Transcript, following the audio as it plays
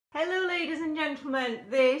ladies and gentlemen,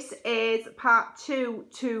 this is part 2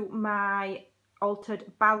 to my altered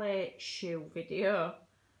ballet shoe video.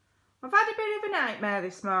 I've had a bit of a nightmare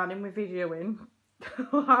this morning with videoing.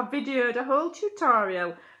 I videoed a whole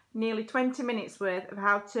tutorial, nearly 20 minutes worth, of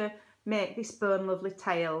how to make these bone lovely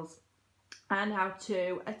tails and how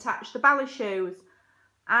to attach the ballet shoes.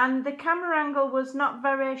 And the camera angle was not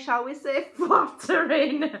very, shall we say,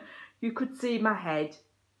 flattering. You could see my head,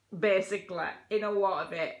 basically, in a lot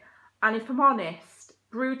of it. And if I'm honest,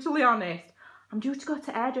 brutally honest, I'm due to go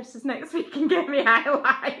to hairdressers next week and get my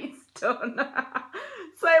highlights done.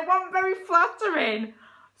 So it wasn't very flattering.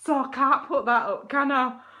 So I can't put that up, can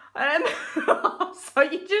I? So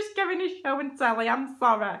you're just giving a show and telly, I'm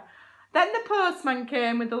sorry. Then the postman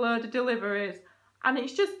came with a load of deliveries and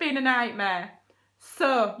it's just been a nightmare.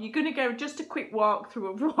 So you're going to go just a quick walk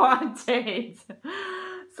through of what I did.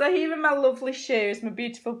 So here are my lovely shoes, my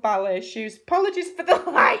beautiful ballet shoes. Apologies for the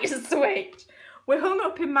light switch. We're hung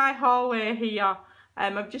up in my hallway here.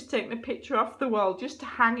 I've just taken a picture off the wall just to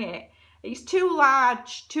hang it. It's too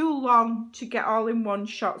large, too long to get all in one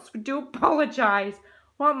shot. So I do apologise.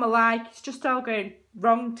 What am I like? It's just all going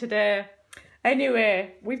wrong today.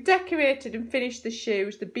 Anyway, we've decorated and finished the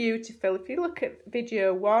shoes. They're beautiful. If you look at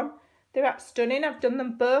video 1, they're stunning. I've done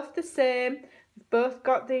them both the same. They've both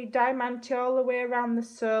got the diamante all the way around the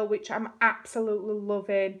sole, which I'm absolutely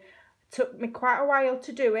loving. It took me quite a while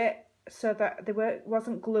to do it so that there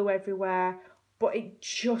wasn't glue everywhere, but it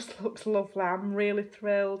just looks lovely. I'm really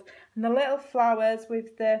thrilled. And the little flowers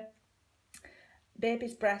with the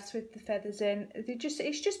baby's breasts with the feathers in,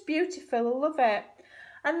 it's just beautiful. I love it.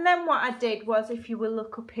 And then what I did was, if you will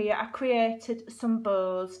look up here, I created some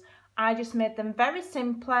bows. I just made them very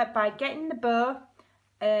simple by getting the bow,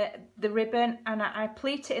 the ribbon, and I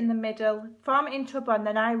pleat it in the middle, form it into a bow, and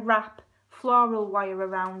then I wrap floral wire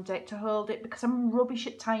around it to hold it because I'm rubbish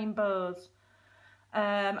at tying bows.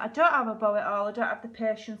 I don't have a bow at all. I don't have the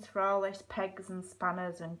patience for all this pegs and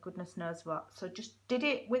spanners and goodness knows what. So just did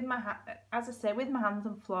it with my, as I say, with my hands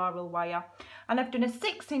and floral wire. And I've done a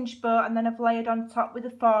 6-inch bow, and then I've layered on top with a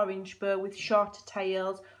 4-inch bow with shorter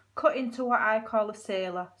tails, cut into what I call a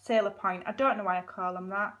sailor point. I don't know why I call them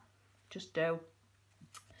that, just do.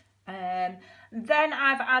 Then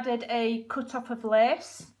I've added a cut off of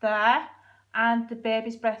lace there and the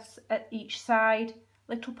baby's breasts at each side,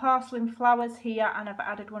 little porcelain flowers here, and I've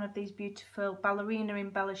added one of these beautiful ballerina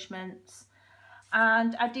embellishments.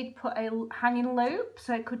 And I did put a hanging loop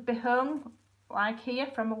so it could be hung like here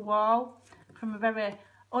from a wall, from a very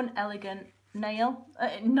unelegant nail.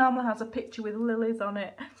 It normally has a picture with lilies on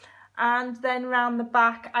it. And then round the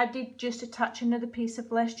back I did just attach another piece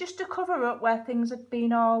of lace just to cover up where things had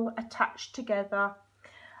been all attached together.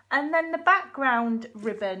 And then the background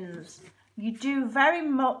ribbons, you do very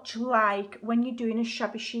much like when you're doing a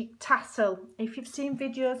shabby chic tassel. If you've seen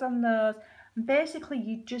videos on those, basically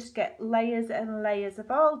you just get layers and layers of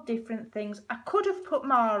all different things. I could have put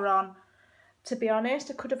more on, to be honest.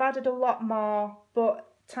 I could have added a lot more, but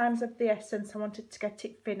time's of the essence. I wanted to get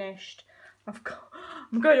it finished.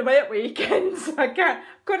 I'm going away at weekends, so I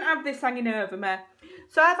couldn't have this hanging over me.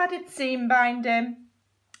 So I've added seam binding.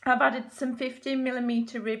 I've added some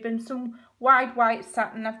 15mm ribbon, some wide white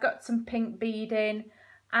satin. I've got some pink beading,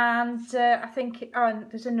 and I think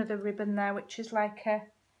and there's another ribbon there which is like a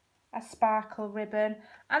sparkle ribbon.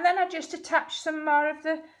 And then I just attached some more of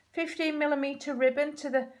the 15mm ribbon to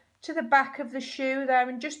the back of the shoe there,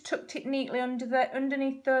 and just tucked it neatly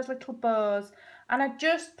underneath those little bows. And I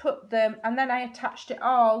just put them, and then I attached it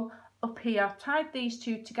all up here, tied these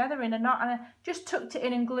two together in a knot, and I just tucked it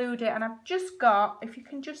in and glued it. And I've just got, if you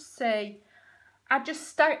can just see, I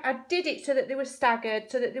did it so that they were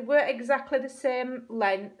staggered, so that they were exactly the same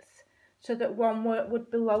length, so that one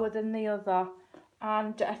would be lower than the other.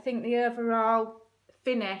 And I think the overall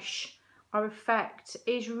finish or effect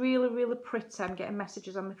is really, really pretty. I'm getting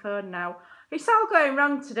messages on my phone now. It's all going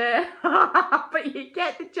wrong today, but you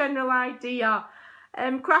get the general idea.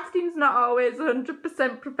 Crafting's not always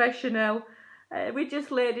 100% professional. We're just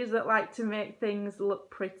ladies that like to make things look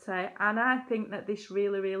pretty, and I think that this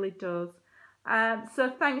really, really does. So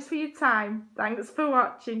thanks for your time. Thanks for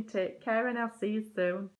watching. Take care, and I'll see you soon.